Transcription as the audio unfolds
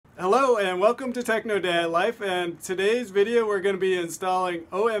Hello and welcome to TechnoDad Life, and today's video we're going to be installing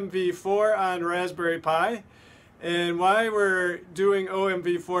OMV4 on Raspberry Pi. And why we're doing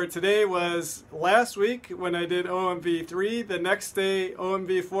OMV4 today was last week when I did OMV3, the next day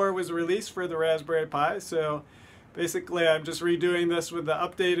OMV4 was released for the Raspberry Pi. So basically I'm just redoing this with the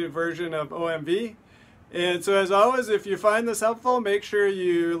updated version of OMV. And so as always, if you find this helpful, make sure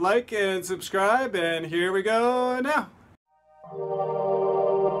you like and subscribe, and here we go now.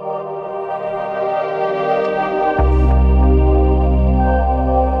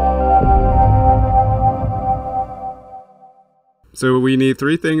 So we need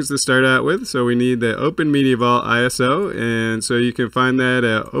three things to start out with. So we need the Openmediavault ISO, and so you can find that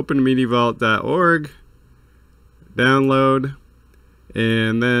at openmediavault.org, download,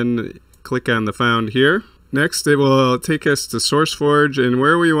 and then click on the found here. Next, it will take us to SourceForge, and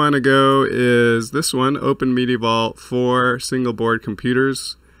where we want to go is this one, Openmediavault 4 single board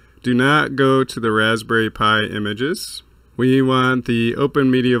computers. Do not go to the Raspberry Pi images. We want the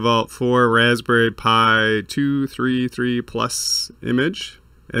Openmediavault 4 Raspberry Pi 233 Plus image,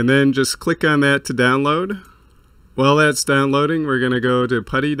 and then just click on that to download. While that's downloading, we're going to go to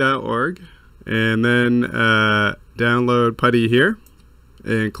putty.org and then download Putty here,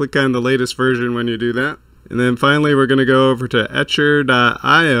 and click on the latest version when you do that. And then finally we're going to go over to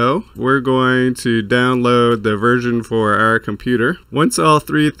etcher.io. We're going to download the version for our computer. Once all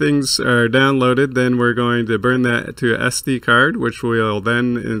three things are downloaded, then we're going to burn that to an SD card, which we'll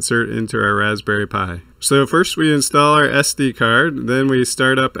then insert into our Raspberry Pi. So first we install our SD card, then we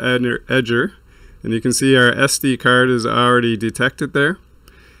start up Edger, and you can see our SD card is already detected there.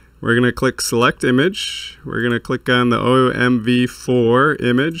 We're going to click Select Image. We're going to click on the OMV4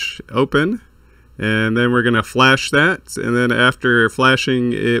 image, Open. And then we're going to flash that, and then after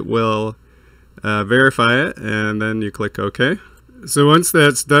flashing it will verify it, and then you click OK. So once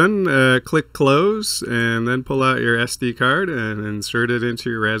that's done, click Close, and then pull out your SD card and insert it into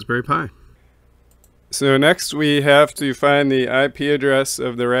your Raspberry Pi. So next we have to find the IP address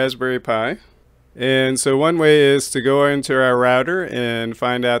of the Raspberry Pi. And so one way is to go into our router and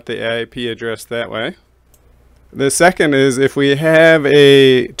find out the IP address that way. The second is if we have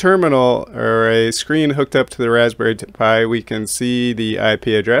a terminal or a screen hooked up to the Raspberry Pi, we can see the IP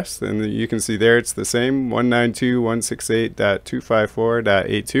address, and you can see there it's the same,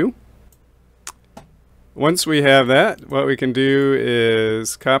 192.168.254.82. Once we have that, what we can do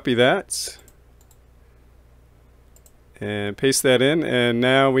is copy that and paste that in, and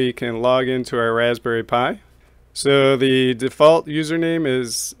now we can log into our Raspberry Pi. So the default username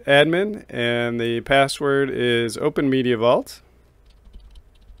is admin, and the password is Openmediavault.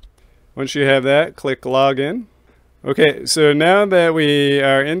 Once you have that, click login. Okay, so now that we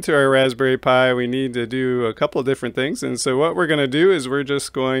are into our Raspberry Pi, we need to do a couple different things. And so what we're going to do is we're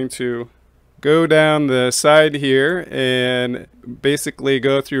just going to go down the side here and basically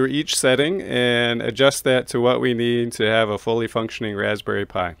go through each setting and adjust that to what we need to have a fully functioning Raspberry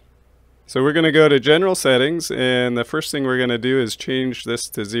Pi. So we're going to go to General Settings, and the first thing we're going to do is change this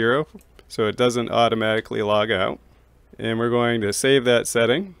to 0 so it doesn't automatically log out. And we're going to save that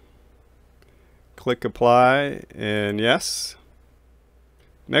setting. Click Apply and Yes.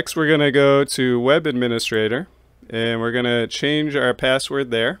 Next we're going to go to Web Administrator, and we're going to change our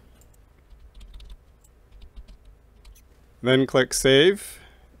password there. Then click Save,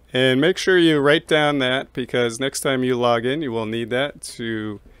 and make sure you write down that, because next time you log in you will need that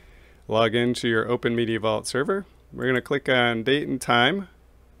to log into your Openmediavault server. We're going to click on Date and Time.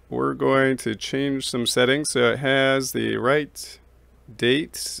 We're going to change some settings so it has the right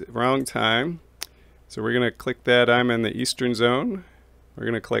date, wrong time. So we're going to click that I'm in the Eastern Zone. We're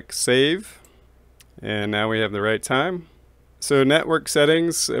going to click Save, and now we have the right time. So network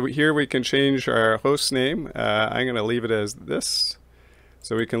settings, here we can change our host name. I'm going to leave it as this.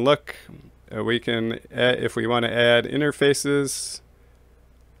 So we can look, we can add, if we want to add interfaces,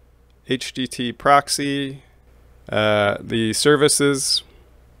 HTTP proxy, the services,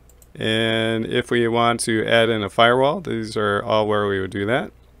 and if we want to add in a firewall, these are all where we would do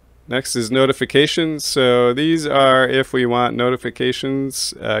that. Next is notifications. So these are if we want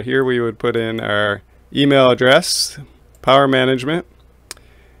notifications. Here we would put in our email address, power management.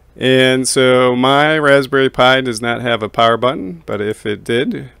 And so my Raspberry Pi does not have a power button, but if it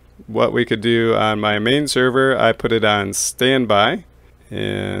did, what we could do on my main server, I put it on standby.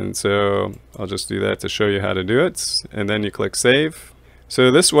 And so I'll just do that to show you how to do it, and then you click Save.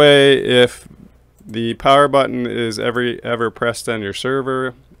 So this way, if the power button is ever pressed on your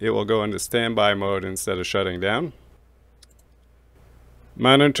server, it will go into standby mode instead of shutting down.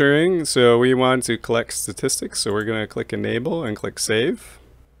 Monitoring, so we want to collect statistics, so we're going to click Enable and click Save.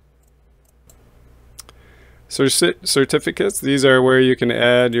 Certificates, these are where you can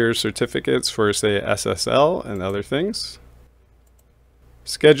add your certificates for, say, SSL and other things.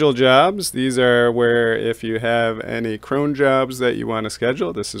 Schedule jobs, these are where if you have any cron jobs that you want to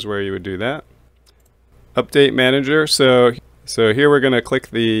schedule, this is where you would do that. Update manager, so here we're going to click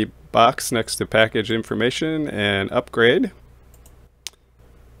the box next to package information and upgrade.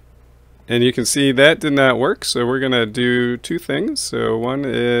 And you can see that did not work, so we're going to do two things. So one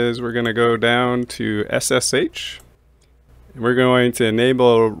is we're going to go down to SSH. We're going to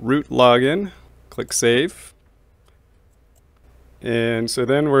enable root login, click save. And so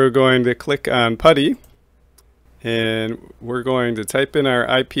then we're going to click on PuTTY, and we're going to type in our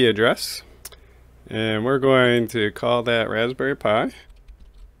IP address, and we're going to call that Raspberry Pi.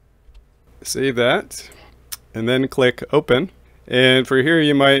 Save that, and then click open. And for here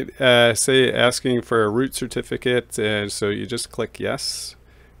you might say asking for a root certificate, and so you just click yes.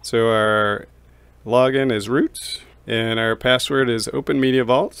 So our login is root and our password is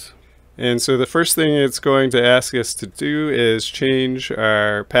Openmediavault. And so the first thing it's going to ask us to do is change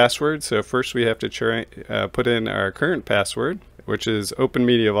our password. So first we have to put in our current password, which is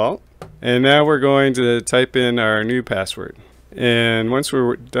Openmediavault. And now we're going to type in our new password. And once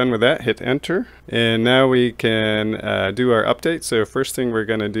we're done with that, hit enter. And now we can do our update. So first thing we're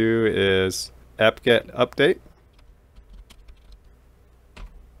going to do is apt-get update.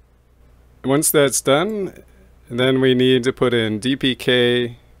 Once that's done, then we need to put in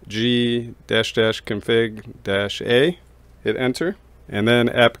dpkg -config-a, hit enter, and then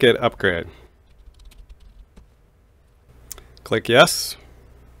apt-get upgrade. Click yes.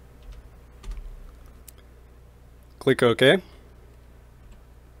 Click OK.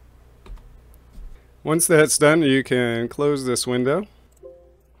 Once that's done, you can close this window.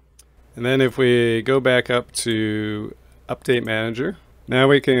 And then if we go back up to Update Manager, now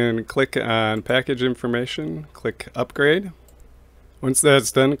we can click on Package Information, click Upgrade. Once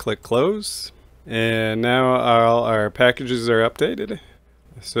that's done, click Close. And now all our packages are updated.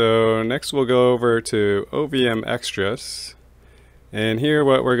 So next we'll go over to OVM Extras. And here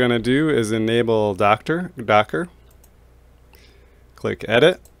what we're going to do is enable Docker. Click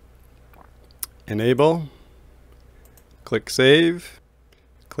Edit. Enable, click Save,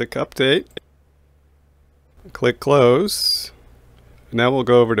 click Update, click Close. Now we'll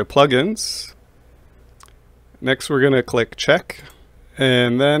go over to Plugins. Next we're going to click Check,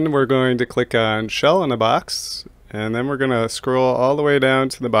 and then we're going to click on Shellinabox, and then we're going to scroll all the way down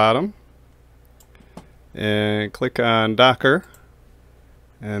to the bottom and click on Docker,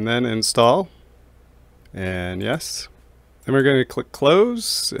 and then Install, and yes. Then we're going to click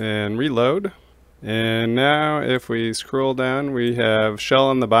Close and Reload. And now if we scroll down, we have Shell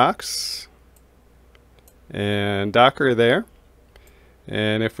in the Box and Docker there.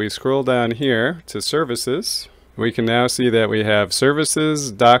 And if we scroll down here to Services, we can now see that we have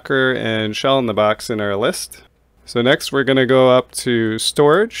Services, Docker, and Shell in the Box in our list. So next we're going to go up to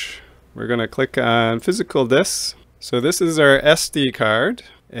Storage. We're going to click on Physical Disks. So this is our SD card.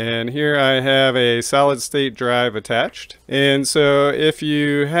 And here I have a solid state drive attached. And so if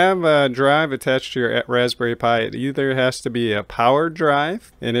you have a drive attached to your Raspberry Pi, it either has to be a powered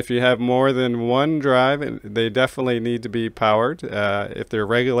drive, and if you have more than one drive, they definitely need to be powered if they're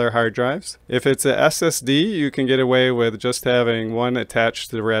regular hard drives. If it's a SSD, you can get away with just having one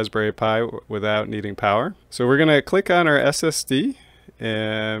attached to the Raspberry Pi without needing power. So we're going to click on our SSD.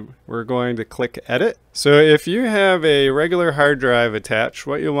 And we're going to click Edit. So if you have a regular hard drive attached,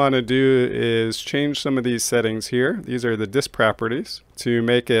 what you'll want to do is change some of these settings here. These are the disk properties to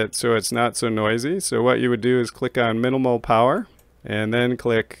make it so it's not so noisy. So what you would do is click on Minimal Power and then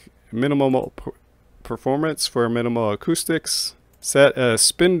click Minimal Performance for Minimal Acoustics. Set a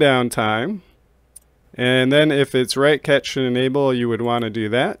spin down time. And then if it's write, cache, and enable, you would want to do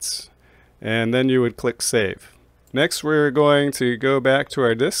that. And then you would click Save. Next we're going to go back to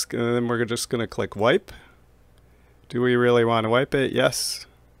our disk, and then we're just going to click Wipe. Do we really want to wipe it? Yes.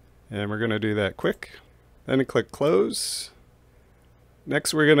 And we're going to do that quick. Then click Close.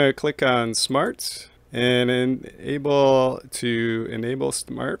 Next we're going to click on Smart. And to enable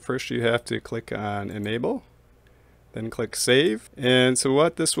Smart, first you have to click on Enable. Then click Save. And so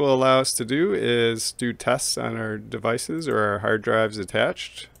what this will allow us to do is do tests on our devices or our hard drives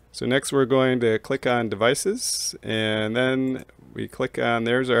attached. So next we're going to click on Devices, and then we click on,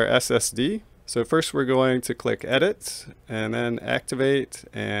 there's our SSD. So first we're going to click Edit, and then Activate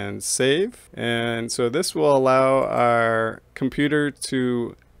and Save. And so this will allow our computer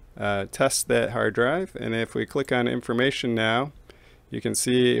to test that hard drive. And if we click on Information now, you can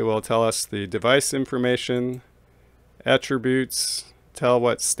see it will tell us the device information, attributes, tell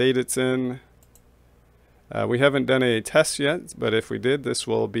what state it's in, We haven't done a test yet, but if we did, this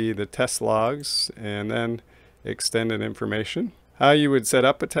will be the test logs and then extended information. How you would set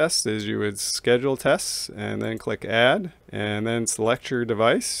up a test is you would schedule tests and then click add and then select your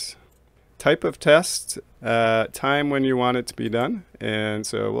device. Type of test, time when you want it to be done, and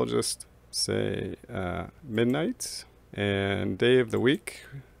so we'll just say midnight, and day of the week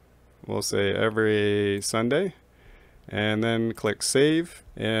we'll say every Sunday, and then click save.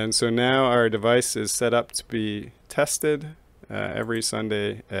 And so now our device is set up to be tested every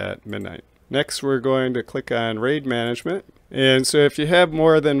Sunday at midnight. Next, we're going to click on RAID management. And so if you have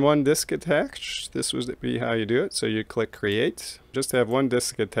more than one disk attached, this would be how you do it. So you click create, just have one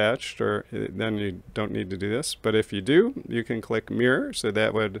disk attached, or then you don't need to do this. But if you do, you can click mirror. So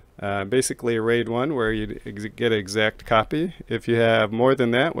that would basically RAID 1 where you get an exact copy. If you have more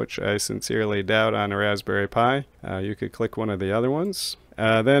than that, which I sincerely doubt on a Raspberry Pi, you could click one of the other ones.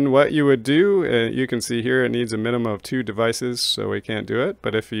 Then what you would do, you can see here it needs a minimum of 2 devices, so we can't do it.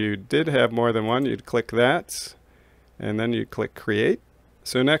 But if you did have more than one, you'd click that, and then you click create.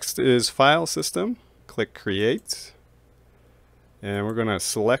 So next is file system. Click create, and we're going to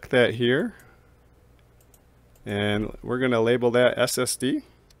select that here, and we're going to label that SSD.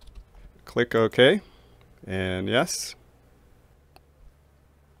 Click OK, and yes.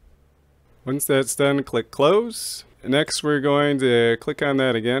 Once that's done, click close. Next, we're going to click on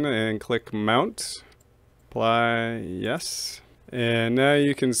that again and click mount. Apply, yes. And now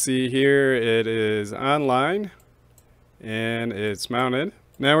you can see here it is online and it's mounted.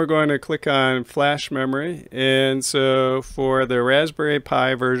 Now we're going to click on flash memory. And so for the Raspberry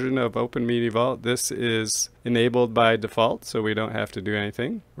Pi version of Openmediavault, this is enabled by default, so we don't have to do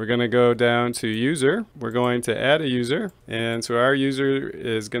anything. We're going to go down to user. We're going to add a user. And so our user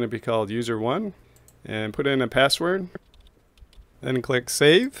is going to be called user1. And put in a password, then click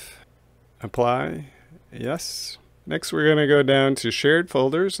save, apply, yes. Next we're going to go down to shared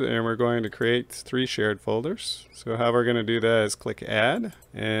folders, and we're going to create 3 shared folders. So how we're going to do that is click add,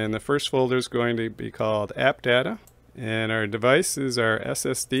 and the first folder is going to be called app data, and our device is our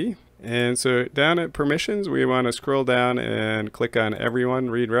SSD. And so down at permissions we want to scroll down and click on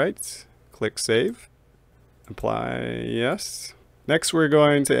everyone read writes, click save, apply, yes. Next we're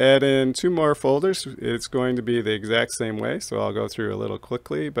going to add in 2 more folders. It's going to be the exact same way, so I'll go through a little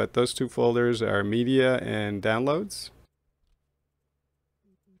quickly, but those 2 folders are media and downloads.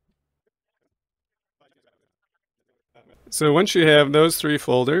 So once you have those 3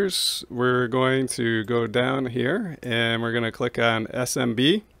 folders, we're going to go down here and we're going to click on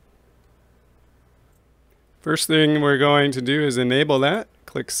SMB. First thing we're going to do is enable that.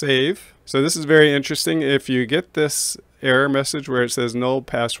 Click save. So this is very interesting. If you get this error message where it says null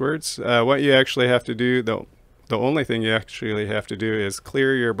passwords, what you actually have to do, the only thing you actually have to do is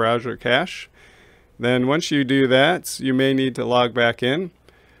clear your browser cache. Then once you do that, you may need to log back in,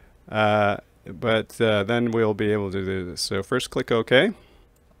 but then we'll be able to do this. So first click OK.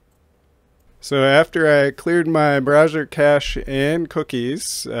 So after I cleared my browser cache and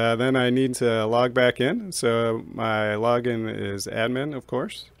cookies, then I need to log back in. So my login is admin, of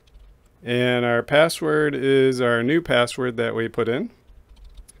course. And our password is our new password that we put in.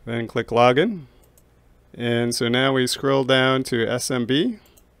 Then click login. And so now we scroll down to SMB.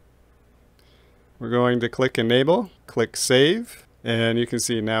 We're going to click enable, click save, and you can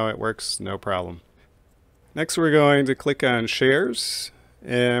see now it works no problem. Next we're going to click on shares.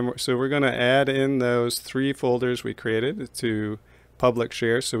 And so we're going to add in those 3 folders we created to public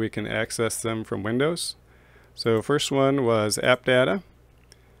shares so we can access them from Windows. So first one was app data.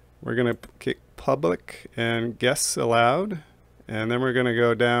 We're going to click public and guests allowed. And then we're going to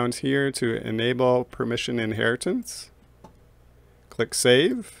go down here to enable permission inheritance. Click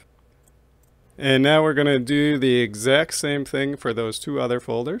save. And now we're going to do the exact same thing for those 2 other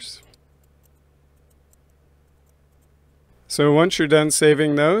folders. So once you're done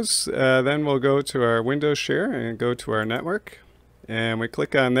saving those, then we'll go to our Windows share and go to our network. And we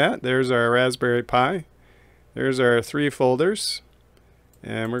click on that. There's our Raspberry Pi. There's our 3 folders.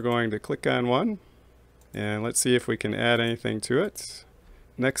 And we're going to click on one. And let's see if we can add anything to it.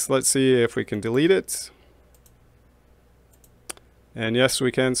 Next, let's see if we can delete it. And yes,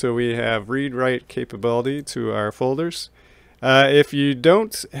 we can. So we have read-write capability to our folders. If you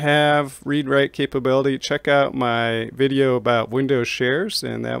don't have read-write capability, check out my video about Windows shares,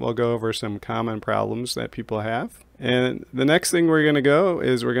 and that will go over some common problems that people have. And the next thing we're going to go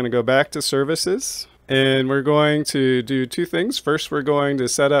is we're going to go back to services, and we're going to do 2 things. First, we're going to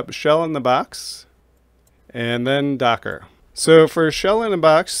set up shellinabox, and then Docker. So for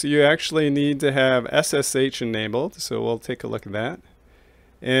shellinabox, you actually need to have SSH enabled, so we'll take a look at that.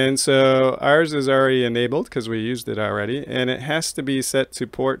 And so ours is already enabled because we used it already, and it has to be set to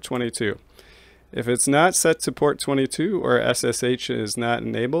port 22. If it's not set to port 22 or SSH is not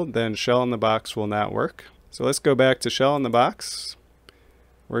enabled, then shell in the box will not work. So let's go back to shell in the box.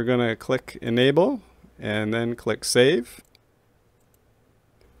 We're going to click enable and then click save.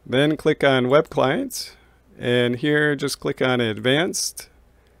 Then click on web client, and here just click on advanced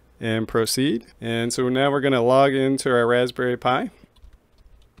and proceed. And so now we're going to log into our Raspberry Pi.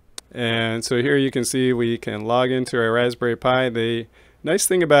 And so here you can see we can log into our Raspberry Pi. The nice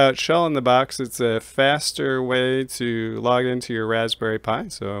thing about shell in the box, it's a faster way to log into your Raspberry Pi,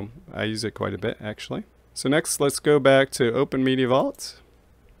 so I use it quite a bit actually. So next, let's go back to OpenMediaVault.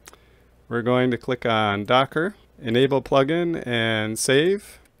 We're going to click on Docker, enable plugin, and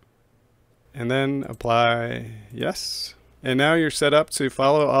save, and then apply yes. And now you're set up to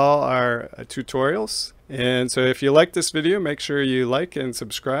follow all our tutorials. And so if you like this video, make sure you like and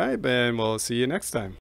subscribe, and we'll see you next time.